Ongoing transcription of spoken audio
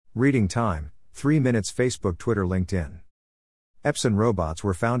Reading time, 3 minutes. Facebook, Twitter, LinkedIn. Epson Robots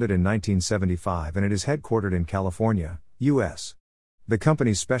were founded in 1975 and it is headquartered in California, U.S. The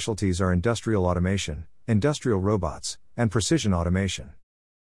company's specialties are industrial automation, industrial robots, and precision automation.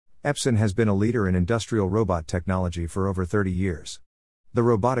 Epson has been a leader in industrial robot technology for over 30 years. The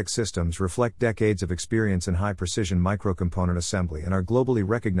robotic systems reflect decades of experience in high-precision microcomponent assembly and are globally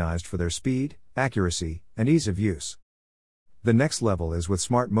recognized for their speed, accuracy, and ease of use. The next level is with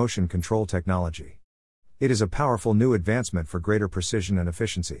smart motion control technology. It is a powerful new advancement for greater precision and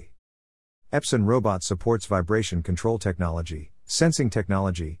efficiency. Epson Robot supports vibration control technology, sensing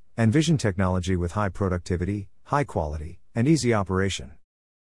technology, and vision technology with high productivity, high quality, and easy operation.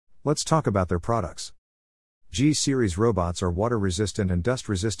 Let's talk about their products. G-series robots are water-resistant and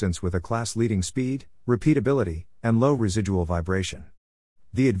dust-resistant with a class-leading speed, repeatability, and low residual vibration.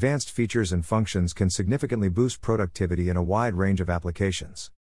 The advanced features and functions can significantly boost productivity in a wide range of applications.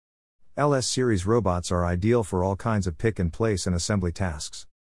 LS-series robots are ideal for all kinds of pick-and-place and assembly tasks.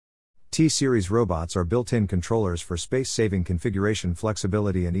 T-series robots are built-in controllers for space-saving configuration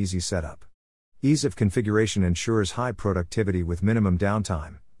flexibility and easy setup. Ease of configuration ensures high productivity with minimum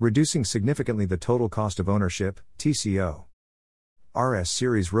downtime, reducing significantly the total cost of ownership, TCO.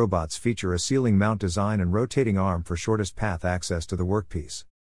 RS-series robots feature a ceiling mount design and rotating arm for shortest path access to the workpiece.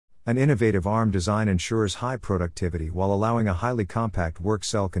 An innovative arm design ensures high productivity while allowing a highly compact work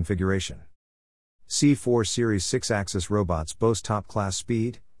cell configuration. C4 Series 6-axis robots boast top-class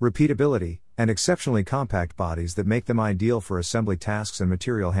speed, repeatability, and exceptionally compact bodies that make them ideal for assembly tasks and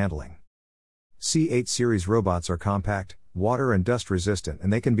material handling. C8 Series robots are compact, water and dust resistant,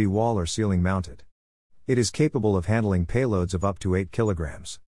 and they can be wall or ceiling mounted. It is capable of handling payloads of up to 8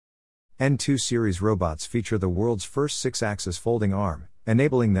 kilograms. N2 Series robots feature the world's first 6-axis folding arm,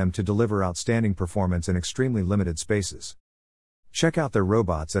 enabling them to deliver outstanding performance in extremely limited spaces. Check out their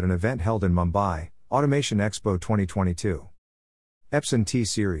robots at an event held in Mumbai, Automation Expo 2022. Epson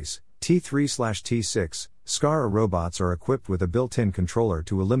T-Series, T3/T6, SCARA robots are equipped with a built-in controller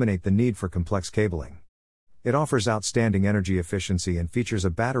to eliminate the need for complex cabling. It offers outstanding energy efficiency and features a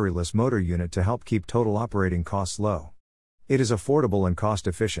batteryless motor unit to help keep total operating costs low. It is affordable and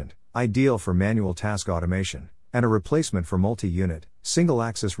cost-efficient, ideal for manual task automation, and a replacement for multi-unit,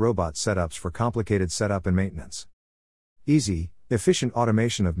 single-axis robot setups for complicated setup and maintenance. Easy, efficient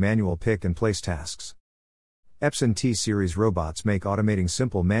automation of manual pick-and-place tasks. Epson T-Series robots make automating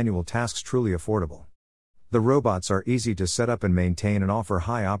simple manual tasks truly affordable. The robots are easy to set up and maintain and offer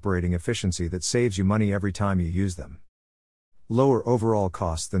high operating efficiency that saves you money every time you use them. Lower overall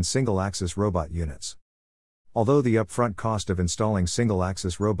costs than single-axis robot units. Although the upfront cost of installing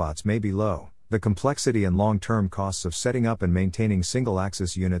single-axis robots may be low, the complexity and long-term costs of setting up and maintaining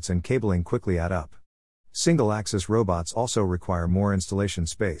single-axis units and cabling quickly add up. Single-axis robots also require more installation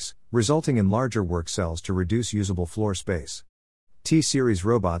space, resulting in larger work cells to reduce usable floor space. T-Series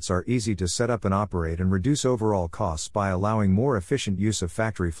robots are easy to set up and operate and reduce overall costs by allowing more efficient use of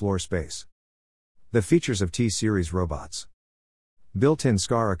factory floor space. The features of T-Series robots. Built-in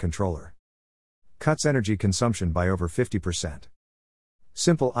SCARA controller. Cuts energy consumption by over 50%.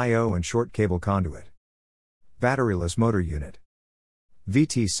 Simple I/O and short cable conduit. Batteryless motor unit.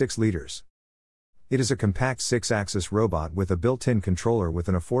 VT 6 liters. It is a compact 6-axis robot with a built-in controller with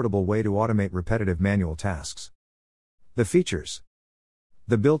an affordable way to automate repetitive manual tasks. The features.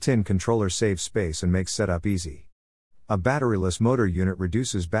 The built-in controller saves space and makes setup easy. A batteryless motor unit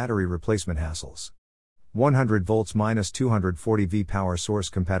reduces battery replacement hassles. 100 volts - 240 V power source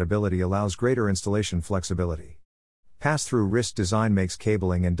compatibility allows greater installation flexibility. Pass-through wrist design makes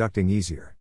cabling and ducting easier.